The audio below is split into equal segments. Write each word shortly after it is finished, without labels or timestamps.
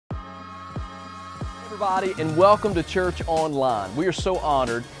Everybody, and welcome to Church Online. We are so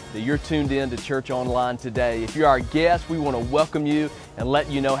honored that you're tuned in to Church Online today. If you're our guest, we want to welcome you and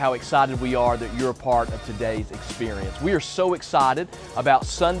let you know how excited we are that you're a part of today's experience. We are so excited about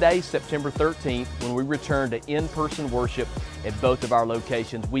Sunday, September 13th, when we return to in-person worship at both of our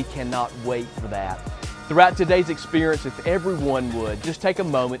locations. We cannot wait for that. Throughout today's experience, if everyone would, just take a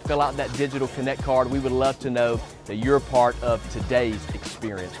moment, fill out that digital Connect card. We would love to know that you're a part of today's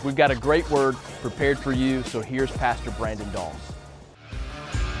experience. We've got a great word prepared for you, so here's Pastor Brandon Dawes.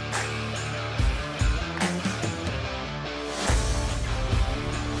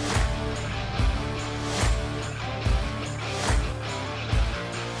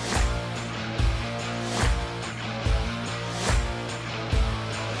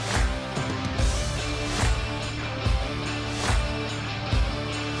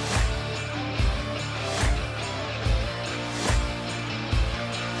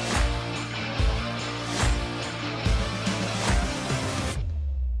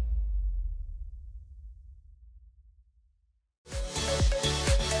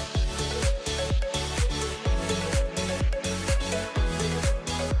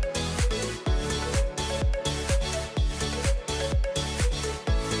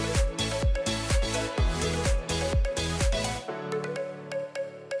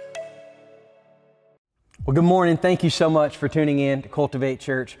 Well, good morning. Thank you so much for tuning in to Cultivate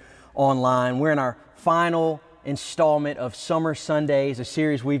Church Online. We're in our final installment of Summer Sundays, a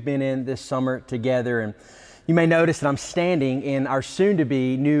series we've been in this summer together. And you may notice that I'm standing in our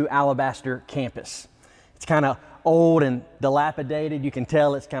soon-to-be new Alabaster campus. It's kind of old and dilapidated. You can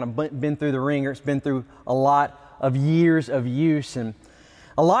tell it's kind of been through the ringer. It's been through a lot of years of use. And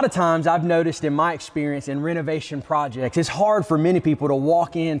a lot of times I've noticed in my experience in renovation projects, it's hard for many people to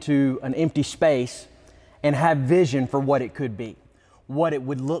walk into an empty space and have vision for what it could be, what it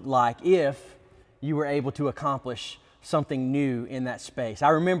would look like if you were able to accomplish something new in that space. I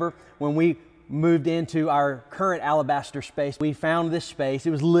remember when we moved into our current Alabaster space, we found this space.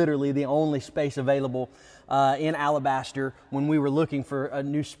 It was literally the only space available in Alabaster when we were looking for a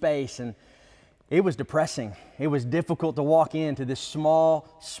new space, and it was depressing. It was difficult to walk into this small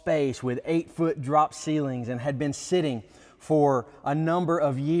space with 8-foot drop ceilings and had been sitting for a number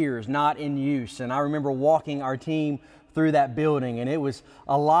of years not in use. And I remember walking our team through that building, and it was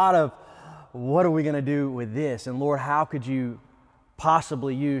a lot of, what are we going to do with this? And Lord, how could you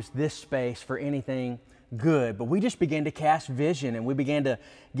possibly use this space for anything good? But we just began to cast vision, and we began to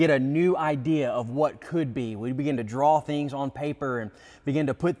get a new idea of what could be. We began to draw things on paper and begin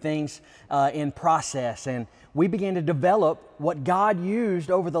to put things in process, and we began to develop what God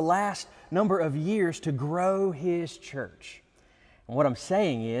used over the last number of years to grow His church. And what I'm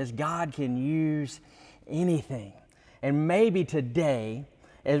saying is God can use anything. And maybe today,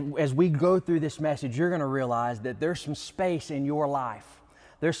 as we go through this message, you're going to realize that there's some space in your life.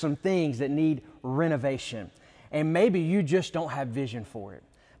 There's some things that need renovation. And maybe you just don't have vision for it.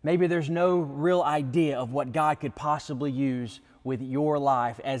 Maybe there's no real idea of what God could possibly use with your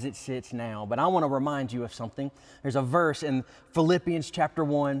life as it sits now. But I want to remind you of something. There's a verse in Philippians chapter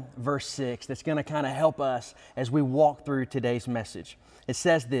 1, verse 6 that's going to kind of help us as we walk through today's message. It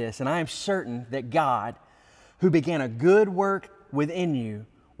says this, "And I am certain that God, who began a good work within you,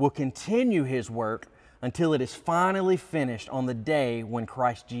 will continue His work until it is finally finished on the day when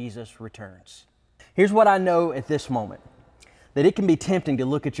Christ Jesus returns." Here's what I know at this moment, that it can be tempting to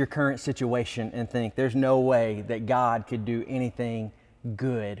look at your current situation and think there's no way that God could do anything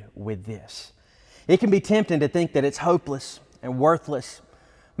good with this. It can be tempting to think that it's hopeless and worthless,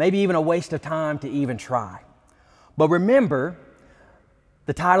 maybe even a waste of time to even try. But remember,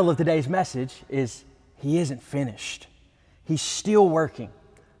 the title of today's message is He Isn't Finished. He's still working.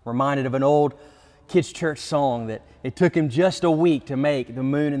 Reminded of an old kids' church song that it took Him just a week to make the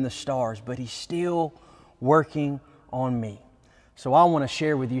moon and the stars, but He's still working on me. So I want to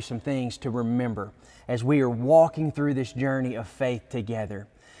share with you some things to remember as we are walking through this journey of faith together.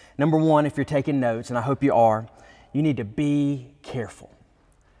 Number one, if you're taking notes, and I hope you are, you need to be careful.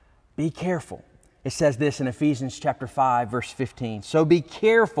 Be careful. It says this in Ephesians chapter 5, verse 15. "So be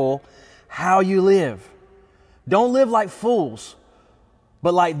careful how you live. Don't live like fools,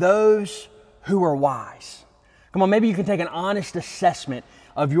 but like those who are wise." Come on, maybe you can take an honest assessment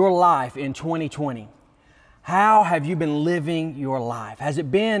of your life in 2020. How have you been living your life? Has it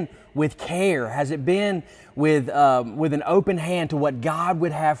been with care? Has it been with an open hand to what God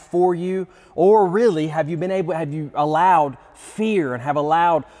would have for you? Or really, have you allowed fear and have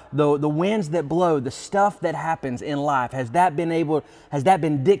allowed the winds that blow, the stuff that happens in life, has that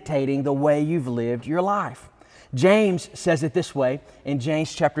been dictating the way you've lived your life? James says it this way in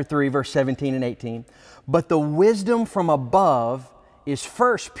James chapter 3, verse 17 and 18. But the wisdom from above is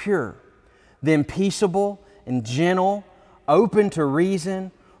first pure, then peaceable and gentle, open to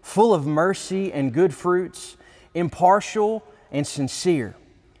reason, full of mercy and good fruits, impartial and sincere.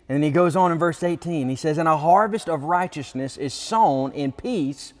 And then he goes on in verse 18. He says, and a harvest of righteousness is sown in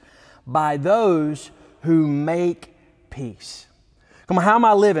peace by those who make peace. Come on, how am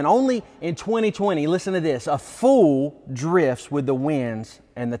I living? Only in 2020, listen to this, a fool drifts with the winds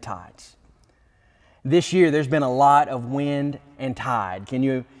and the tides. This year, there's been a lot of wind and tide. Can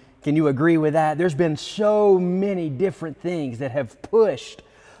you agree with that? There's been so many different things that have pushed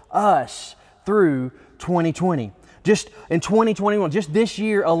us through 2020. Just in 2021, just this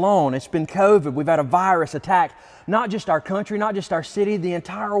year alone, it's been COVID. We've had a virus attack not just our country, not just our city, the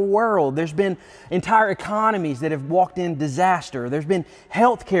entire world. There's been entire economies that have walked in disaster. There's been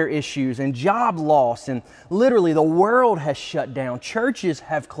healthcare issues and job loss, and literally the world has shut down. Churches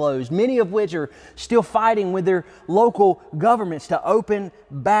have closed, many of which are still fighting with their local governments to open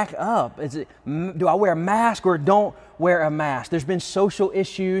back up. Do I wear a mask or don't wear a mask? There's been social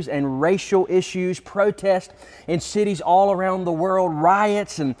issues and racial issues, protests in cities all around the world,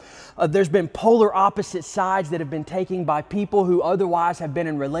 riots, and there's been polar opposite sides that have been taken by people who otherwise have been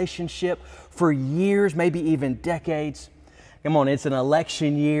in relationship for years, maybe even decades. Come on, it's an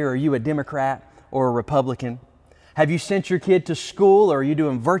election year. Are you a Democrat or a Republican? Have you sent your kid to school, or are you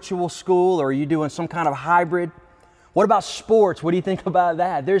doing virtual school, or are you doing some kind of hybrid? What about sports? What do you think about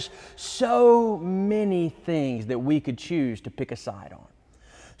that? There's so many things that we could choose to pick a side on.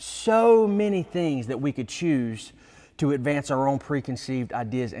 So many things that we could choose to advance our own preconceived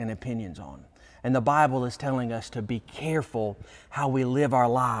ideas and opinions on. And the Bible is telling us to be careful how we live our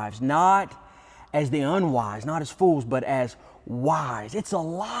lives, not as the unwise, not as fools, but as wise. It's a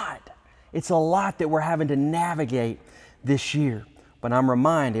lot. It's a lot that we're having to navigate this year. But I'm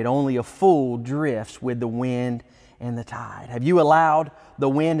reminded, only a fool drifts with the wind and the tide. Have you allowed the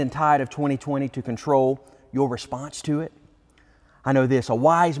wind and tide of 2020 to control your response to it? I know this, a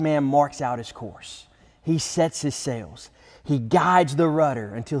wise man marks out his course. He sets his sails. He guides the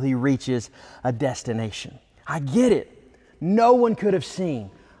rudder until he reaches a destination. I get it. No one could have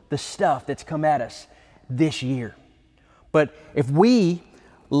seen the stuff that's come at us this year. But if we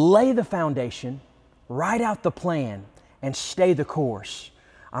lay the foundation, write out the plan, and stay the course,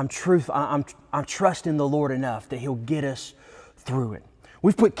 I'm trusting the Lord enough that He'll get us through it.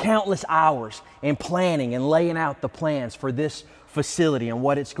 We've put countless hours in planning and laying out the plans for this facility and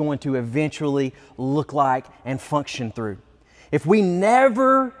what it's going to eventually look like and function through. If we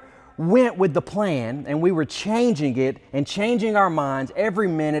never went with the plan and we were changing it and changing our minds every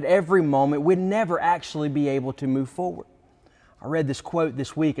minute, every moment, we'd never actually be able to move forward. I read this quote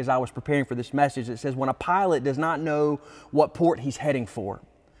this week as I was preparing for this message. It says, when a pilot does not know what port he's heading for,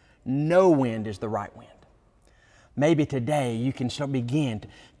 no wind is the right wind. Maybe today you can begin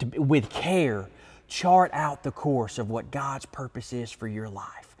to, with care, chart out the course of what God's purpose is for your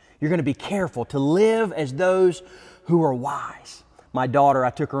life. You're going to be careful to live as those who are wise. My daughter, I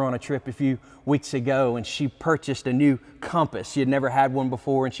took her on a trip a few weeks ago, and she purchased a new compass. She had never had one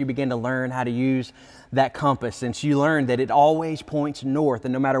before, and she began to learn how to use that compass. And she learned that it always points north,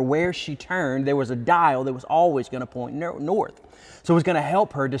 and no matter where she turned, there was a dial that was always going to point north. So it was going to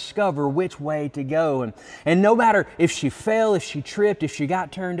help her discover which way to go. And no matter if she fell, if she tripped, if she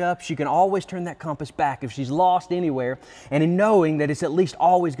got turned up, she can always turn that compass back if she's lost anywhere, and in knowing that it's at least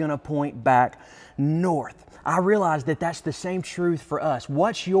always going to point back north. I realize that that's the same truth for us.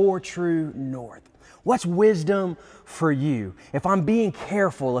 What's your true north? What's wisdom for you? If I'm being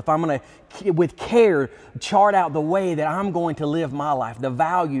careful, if I'm going to, with care, chart out the way that I'm going to live my life, the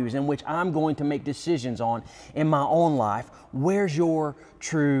values in which I'm going to make decisions on in my own life, where's your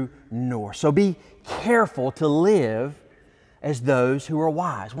true north? So be careful to live as those who are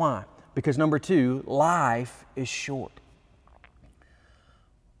wise. Why? Because number two, life is short.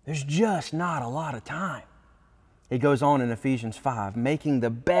 There's just not a lot of time. It goes on in Ephesians 5, making the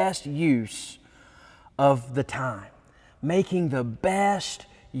best use of the time. Making the best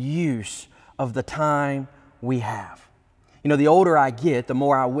use of the time we have. You know, the older I get, the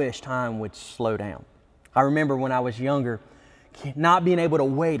more I wish time would slow down. I remember when I was younger, not being able to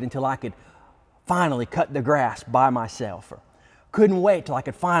wait until I could finally cut the grass by myself, or couldn't wait till I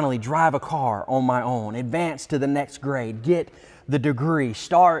could finally drive a car on my own, advance to the next grade, get the degree,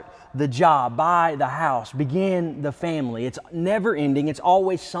 start the job, buy the house, begin the family. It's never ending. It's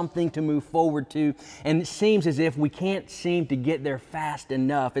always something to move forward to. And it seems as if we can't seem to get there fast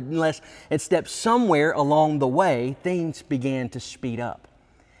enough unless it steps somewhere along the way, things began to speed up.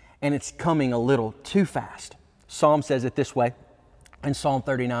 And it's coming a little too fast. Psalm says it this way in Psalm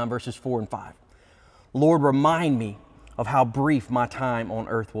 39, verses 4 and 5. Lord, remind me of how brief my time on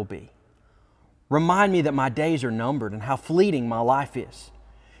earth will be. Remind me that my days are numbered and how fleeting my life is.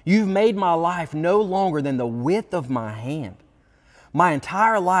 You've made my life no longer than the width of my hand. My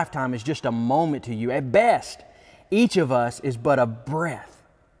entire lifetime is just a moment to you. At best, each of us is but a breath.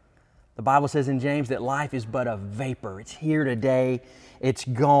 The Bible says in James that life is but a vapor. It's here today, it's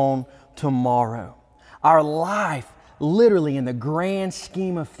gone tomorrow. Our life, literally in the grand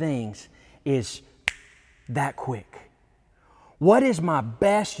scheme of things, is that quick. What is my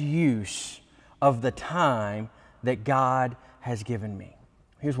best use of the time that God has given me?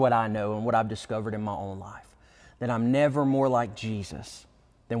 Here's what I know and what I've discovered in my own life, that I'm never more like Jesus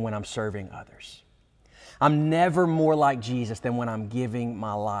than when I'm serving others. I'm never more like Jesus than when I'm giving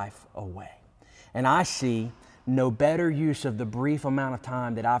my life away. And I see no better use of the brief amount of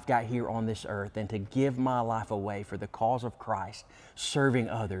time that I've got here on this earth than to give my life away for the cause of Christ, serving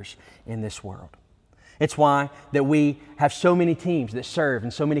others in this world. It's why that we have so many teams that serve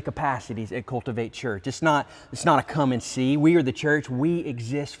in so many capacities at Cultivate Church. It's not a come and see. We are the church. We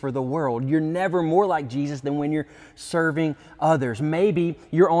exist for the world. You're never more like Jesus than when you're serving others. Maybe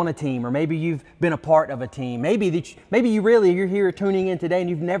you're on a team, or maybe you've been a part of a team. Maybe you're here tuning in today and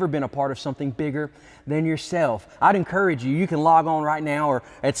you've never been a part of something bigger than yourself. I'd encourage you can log on right now or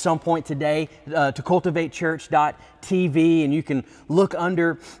at some point today to cultivatechurch.tv, and you can look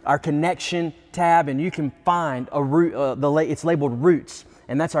under our connection tab and you can find a root, it's labeled Roots,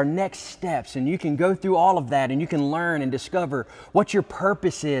 and that's our next steps, and you can go through all of that and you can learn and discover what your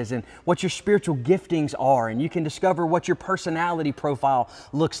purpose is and what your spiritual giftings are, and you can discover what your personality profile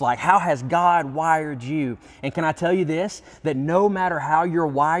looks like. How has God wired you? And can I tell you this, that no matter how you're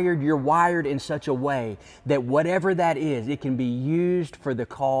wired in such a way that whatever that is, it can be used for the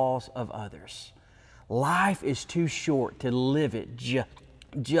cause of others. Life is too short to live it just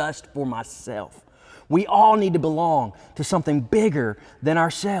for myself. We all need to belong to something bigger than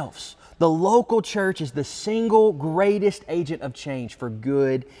ourselves. The local church is the single greatest agent of change for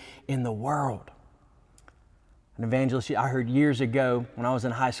good in the world. An evangelist I heard years ago when I was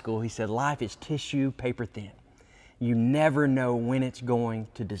in high school, he said, life is tissue paper thin. You never know when it's going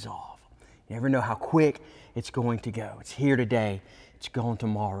to dissolve. You never know how quick it's going to go. It's here today, it's gone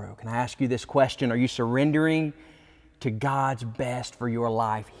tomorrow. Can I ask you this question? Are you surrendering to God's best for your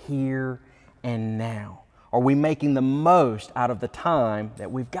life here and now? Are we making the most out of the time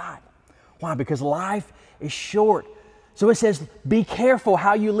that we've got? Why? Because life is short. So it says, be careful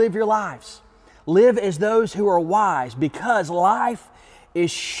how you live your lives. Live as those who are wise, because life is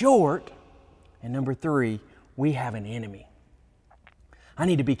short. And number 3, we have an enemy. I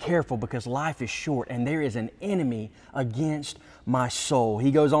need to be careful because life is short and there is an enemy against my soul.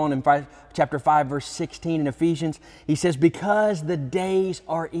 He goes on in chapter 5, verse 16 in Ephesians. He says, because the days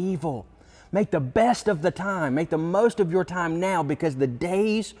are evil. Make the best of the time. Make the most of your time now, because the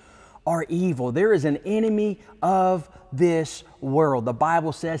days are evil. There is an enemy of this world. The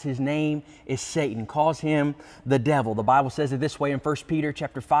Bible says his name is Satan. Calls him the devil. The Bible says it this way in 1 Peter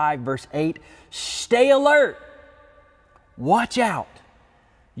chapter 5, verse 8. Stay alert. Watch out.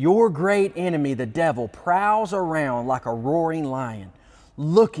 Your great enemy, the devil, prowls around like a roaring lion,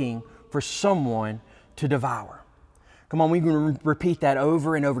 looking for someone to devour. Come on, we can repeat that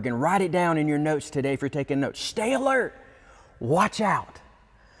over and over again. Write it down in your notes today if you're taking notes. Stay alert. Watch out.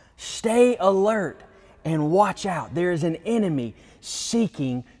 Stay alert and watch out. There is an enemy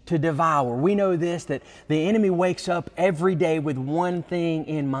seeking to devour. We know this, that the enemy wakes up every day with one thing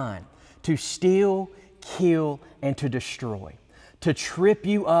in mind: to steal, kill, and to destroy. To trip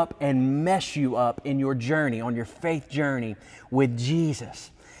you up and mess you up in your journey, on your faith journey with Jesus.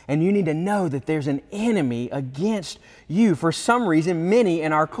 And you need to know that there's an enemy against you. For some reason, many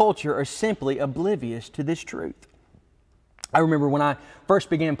in our culture are simply oblivious to this truth. I remember when I first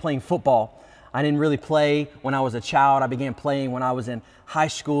began playing football, I didn't really play when I was a child. I began playing when I was in high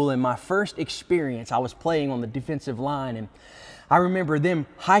school, and my first experience, I was playing on the defensive line, and I remember them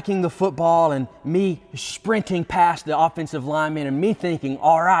hiking the football and me sprinting past the offensive lineman and me thinking,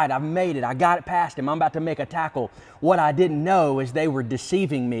 all right, I've made it. I got it past him. I'm about to make a tackle. What I didn't know is they were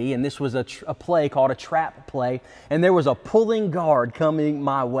deceiving me, and this was a play called a trap play, and there was a pulling guard coming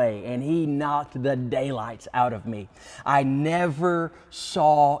my way, and he knocked the daylights out of me. I never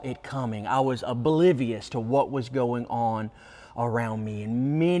saw it coming. I was oblivious to what was going on around me.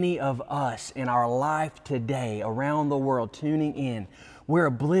 And many of us in our life today around the world tuning in, We're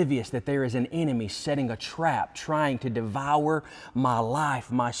oblivious that there is an enemy setting a trap, trying to devour my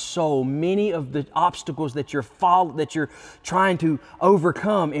life, my soul. Many of the obstacles that you're trying to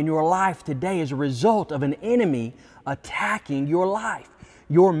overcome in your life today is a result of an enemy attacking your life,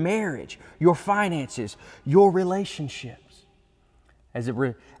 your marriage, your finances, your relationships. As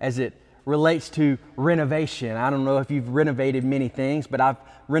it relates to renovation, I don't know if you've renovated many things, but I've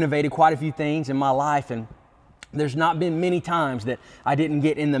renovated quite a few things in my life, and there's not been many times that I didn't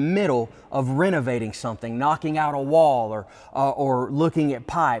get in the middle of renovating something, knocking out a wall or looking at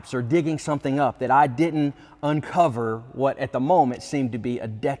pipes or digging something up, that I didn't uncover what at the moment seemed to be a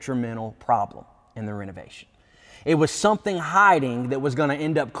detrimental problem in the renovation. It was something hiding that was going to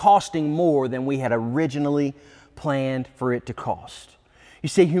end up costing more than we had originally planned for it to cost. You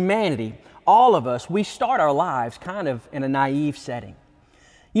see, humanity, all of us, we start our lives kind of in a naive setting.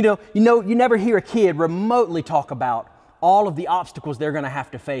 You never hear a kid remotely talk about all of the obstacles they're going to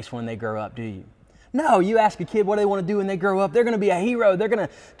have to face when they grow up, do you? No, you ask a kid what they want to do when they grow up. They're going to be a hero. They're going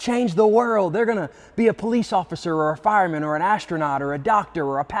to change the world. They're going to be a police officer or a fireman or an astronaut or a doctor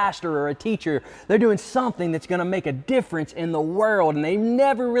or a pastor or a teacher. They're doing something that's going to make a difference in the world, and they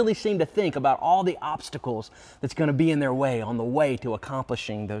never really seem to think about all the obstacles that's going to be in their way on the way to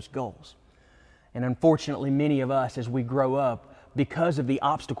accomplishing those goals. And unfortunately, many of us, as we grow up, because of the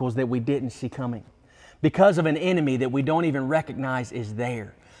obstacles that we didn't see coming, because of an enemy that we don't even recognize is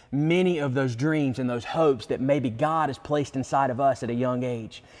there, many of those dreams and those hopes that maybe God has placed inside of us at a young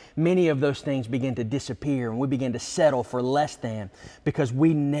age, many of those things begin to disappear, and we begin to settle for less than because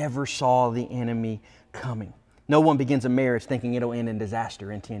we never saw the enemy coming. No one begins a marriage thinking it'll end in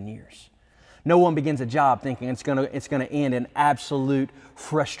disaster in 10 years. No one begins a job thinking it's going to end in absolute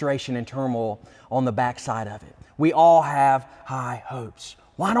frustration and turmoil on the backside of it. We all have high hopes.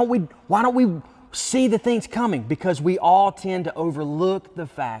 Why don't we see the things coming? Because we all tend to overlook the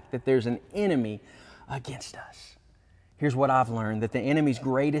fact that there's an enemy against us. Here's what I've learned, that the enemy's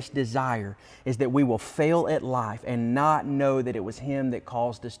greatest desire is that we will fail at life and not know that it was him that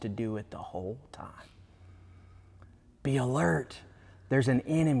caused us to do it the whole time. Be alert. There's an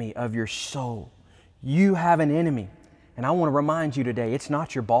enemy of your soul. You have an enemy. And I want to remind you today, it's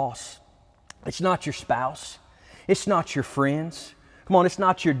not your boss. It's not your spouse. It's not your friends. Come on, it's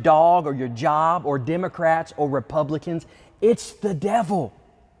not your dog or your job or Democrats or Republicans. It's the devil.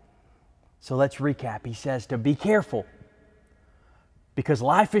 So let's recap. He says to be careful because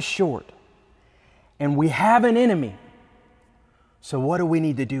life is short and we have an enemy. So what do we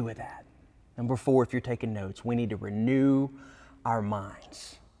need to do with that? Number 4, if you're taking notes, we need to renew our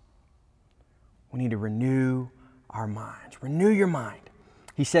minds. We need to renew our minds. Renew your mind.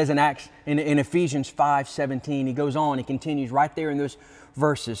 He says in Ephesians 5:17, he goes on, he continues right there in those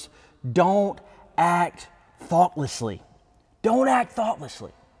verses, don't act thoughtlessly. Don't act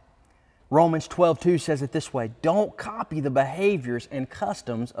thoughtlessly. Romans 12:2 says it this way, don't copy the behaviors and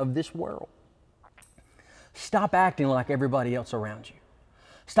customs of this world. Stop acting like everybody else around you.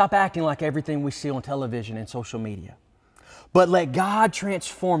 Stop acting like everything we see on television and social media. But let God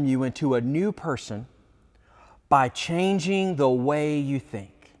transform you into a new person by changing the way you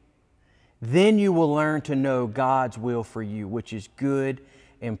think. Then you will learn to know God's will for you, which is good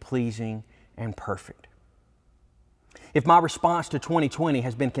and pleasing and perfect. If my response to 2020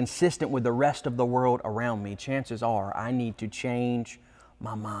 has been consistent with the rest of the world around me, chances are I need to change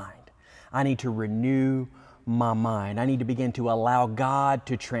my mind. I need to renew my mind. I need to begin to allow God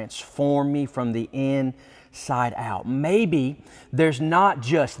to transform me from the inside out. Maybe there's not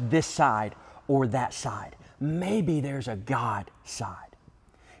just this side or that side. Maybe there's a God side.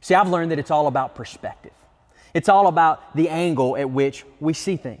 See, I've learned that it's all about perspective. It's all about the angle at which we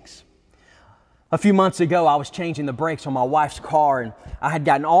see things. A few months ago, I was changing the brakes on my wife's car, and I had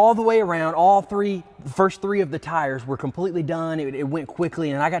gotten all the way around. The first three of the tires were completely done. It went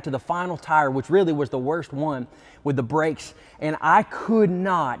quickly, and I got to the final tire, which really was the worst one with the brakes, and I could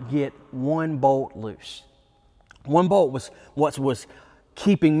not get one bolt loose. One bolt was what was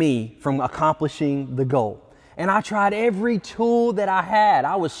keeping me from accomplishing the goal. And I tried every tool that I had.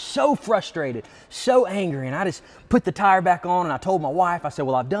 I was so frustrated, so angry, and I just put the tire back on, and I told my wife, I said,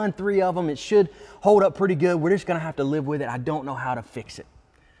 well, I've done 3 of them. It should hold up pretty good. We're just going to have to live with it. I don't know how to fix it.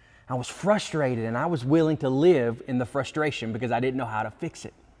 I was frustrated, and I was willing to live in the frustration because I didn't know how to fix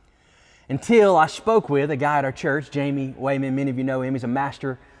it. Until I spoke with a guy at our church, Jamie Wayman. Many of you know him. He's a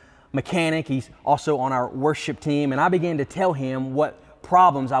master mechanic. He's also on our worship team, and I began to tell him what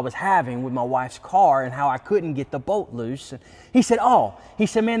problems I was having with my wife's car and how I couldn't get the bolt loose. And he said,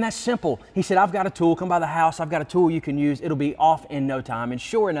 man, that's simple. He said, I've got a tool. Come by the house. I've got a tool you can use. It'll be off in no time. And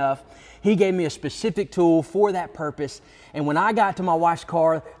sure enough, he gave me a specific tool for that purpose. And when I got to my wife's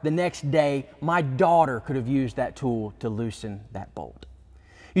car the next day, my daughter could have used that tool to loosen that bolt.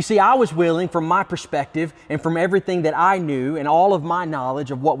 You see, I was willing, from my perspective and from everything that I knew and all of my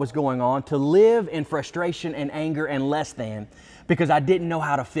knowledge of what was going on, to live in frustration and anger and less than, because I didn't know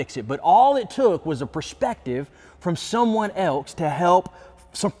how to fix it. But all it took was a perspective from someone else to help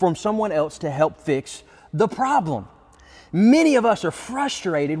fix the problem. Many of us are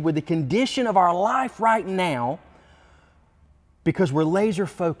frustrated with the condition of our life right now because we're laser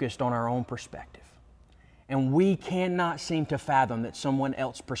focused on our own perspective. And we cannot seem to fathom that someone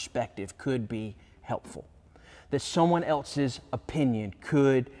else's perspective could be helpful, that someone else's opinion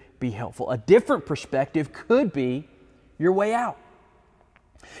could be helpful. A different perspective could be your way out.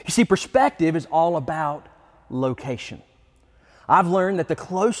 You see, perspective is all about location. I've learned that the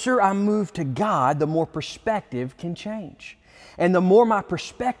closer I move to God, the more perspective can change. And the more my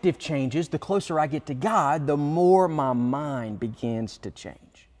perspective changes, the closer I get to God, the more my mind begins to change.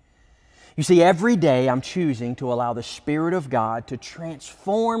 You see, every day I'm choosing to allow the Spirit of God to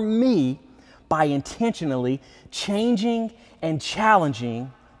transform me by intentionally changing and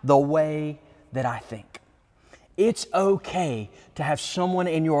challenging the way that I think. It's okay to have someone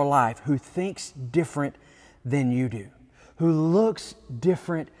in your life who thinks different than you do, who looks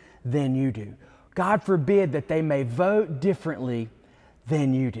different than you do. God forbid that they may vote differently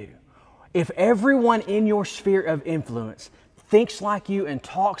than you do. If everyone in your sphere of influence thinks like you and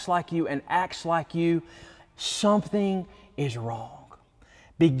talks like you and acts like you, something is wrong.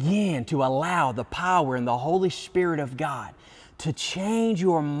 Begin to allow the power and the Holy Spirit of God to change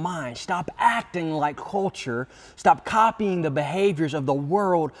your mind. Stop acting like culture. Stop copying the behaviors of the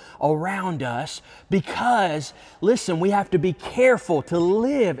world around us, because, listen, we have to be careful to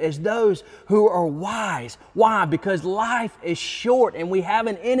live as those who are wise. Why? Because life is short and we have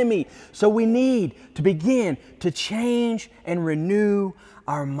an enemy. So we need to begin to change and renew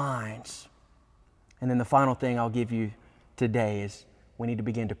our minds. And then the final thing I'll give you today is we need to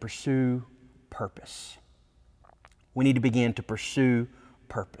begin to pursue purpose. We need to begin to pursue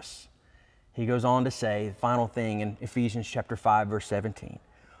purpose. He goes on to say, the final thing in Ephesians chapter 5, verse 17,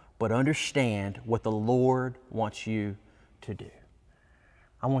 but understand what the Lord wants you to do.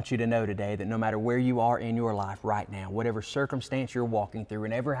 I want you to know today that no matter where you are in your life right now, whatever circumstance you're walking through,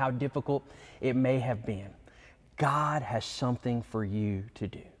 and ever how difficult it may have been, God has something for you to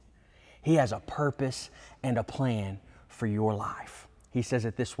do. He has a purpose and a plan for your life. He says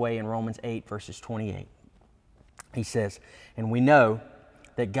it this way in Romans 8, verses 28. He says, and we know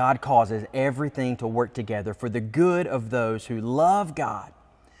that God causes everything to work together for the good of those who love God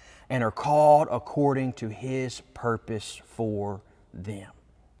and are called according to His purpose for them.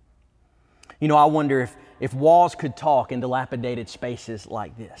 You know, I wonder if walls could talk in dilapidated spaces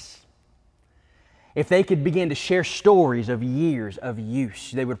like this. If they could begin to share stories of years of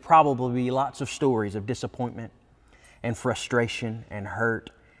use, there would probably be lots of stories of disappointment and frustration and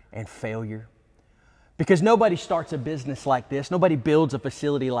hurt and failure. Because nobody starts a business like this, nobody builds a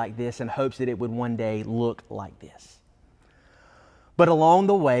facility like this and hopes that it would one day look like this. But along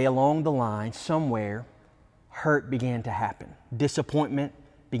the way, along the line, somewhere, hurt began to happen. Disappointment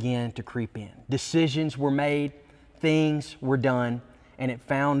began to creep in. Decisions were made, things were done, and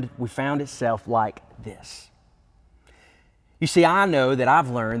we found itself like this. You see, I know that I've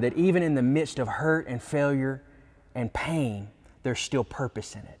learned that even in the midst of hurt and failure and pain, there's still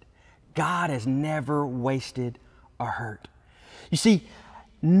purpose in it. God has never wasted a hurt. You see,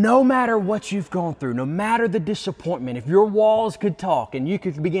 no matter what you've gone through, no matter the disappointment, if your walls could talk and you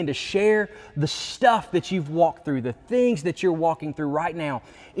could begin to share the stuff that you've walked through, the things that you're walking through right now,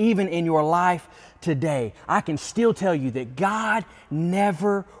 even in your life today, I can still tell you that God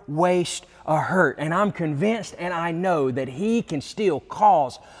never wastes a hurt. And I'm convinced and I know that He can still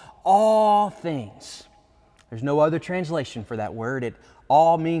cause all things. There's no other translation for that word. It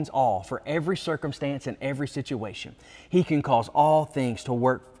all means all, for every circumstance and every situation. He can cause all things to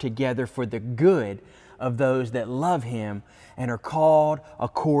work together for the good of those that love Him and are called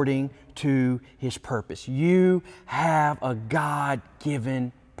according to His purpose. You have a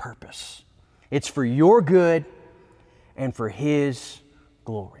God-given purpose. It's for your good and for His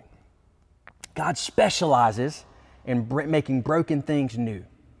glory. God specializes in making broken things new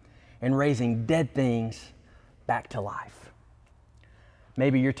and raising dead things back to life.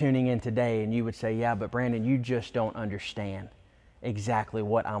 Maybe you're tuning in today and you would say, yeah, but Brandon, you just don't understand exactly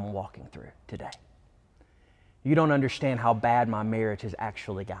what I'm walking through today. You don't understand how bad my marriage has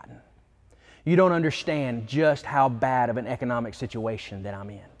actually gotten. You don't understand just how bad of an economic situation that I'm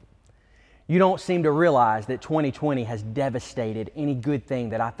in. You don't seem to realize that 2020 has devastated any good thing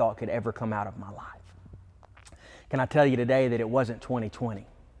that I thought could ever come out of my life. Can I tell you today that it wasn't 2020?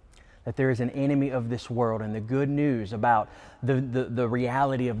 That there is an enemy of this world, and the good news about the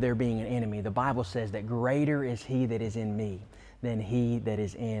reality of there being an enemy, the Bible says that greater is He that is in me than he that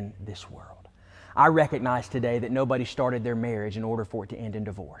is in this world. I recognize today that nobody started their marriage in order for it to end in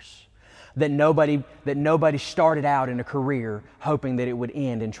divorce. That nobody started out in a career hoping that it would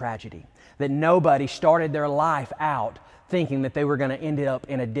end in tragedy. That nobody started their life out thinking that they were going to end up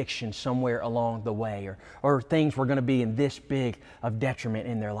in addiction somewhere along the way, or things were going to be in this big of detriment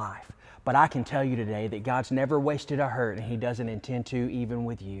in their life. But I can tell you today that God's never wasted a hurt, and He doesn't intend to even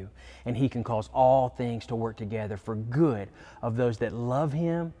with you. And He can cause all things to work together for good of those that love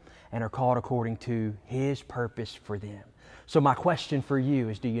Him and are called according to His purpose for them. So my question for you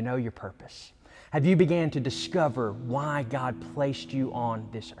is, do you know your purpose? Have you began to discover why God placed you on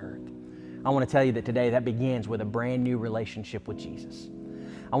this earth? I want to tell you that today that begins with a brand new relationship with Jesus.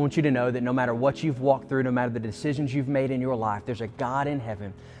 I want you to know that no matter what you've walked through, no matter the decisions you've made in your life, there's a God in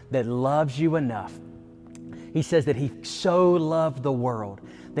heaven that loves you enough. He says that He so loved the world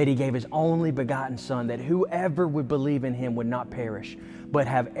that He gave His only begotten Son, that whoever would believe in Him would not perish, but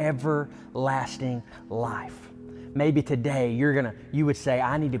have everlasting life. Maybe today you would say,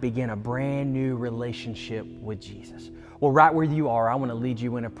 I need to begin a brand new relationship with Jesus. Well, right where you are, I want to lead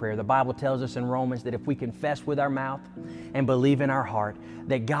you in a prayer. The Bible tells us in Romans that if we confess with our mouth and believe in our heart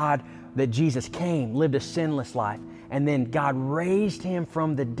that Jesus came, lived a sinless life, and then God raised Him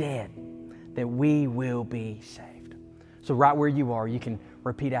from the dead, that we will be saved. So right where you are, you can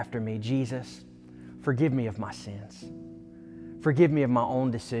repeat after me. Jesus, forgive me of my sins. Forgive me of my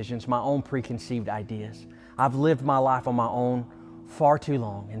own decisions, my own preconceived ideas. I've lived my life on my own far too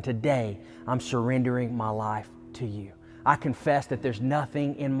long, and today I'm surrendering my life to You. I confess that there's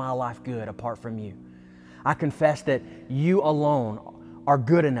nothing in my life good apart from You. I confess that You alone are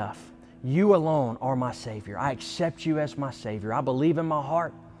good enough. You alone are my Savior. I accept You as my Savior. I believe in my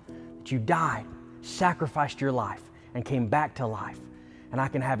heart that You died, sacrificed Your life, and came back to life, and I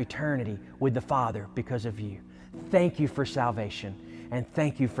can have eternity with the Father because of You. Thank You for salvation, and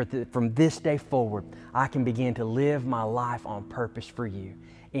thank You from this day forward, I can begin to live my life on purpose for You.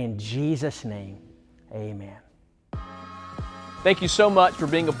 In Jesus' name, amen. Thank you so much for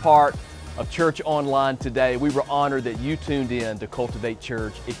being a part of Church Online today. We were honored that you tuned in to Cultivate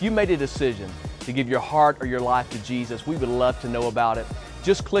Church. If you made a decision to give your heart or your life to Jesus, we would love to know about it.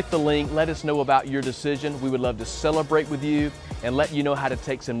 Just click the link, let us know about your decision. We would love to celebrate with you and let you know how to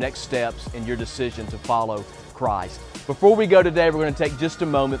take some next steps in your decision to follow Christ. Before we go today, we're going to take just a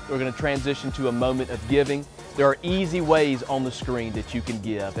moment. We're going to transition to a moment of giving. There are easy ways on the screen that you can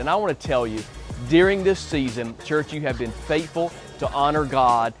give. And I want to tell you, during this season, church, you have been faithful to honor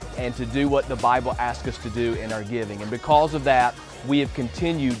God and to do what the Bible asks us to do in our giving. And because of that, we have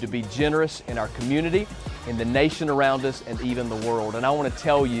continued to be generous in our community, in the nation around us, and even the world. And I want to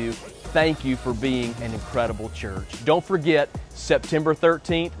tell you, thank you for being an incredible church. Don't forget, September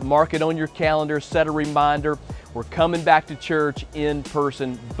 13th, mark it on your calendar, set a reminder. We're coming back to church in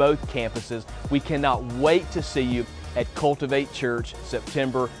person, both campuses. We cannot wait to see you at Cultivate Church,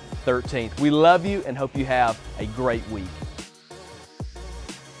 September 13th. We love you and hope you have a great week.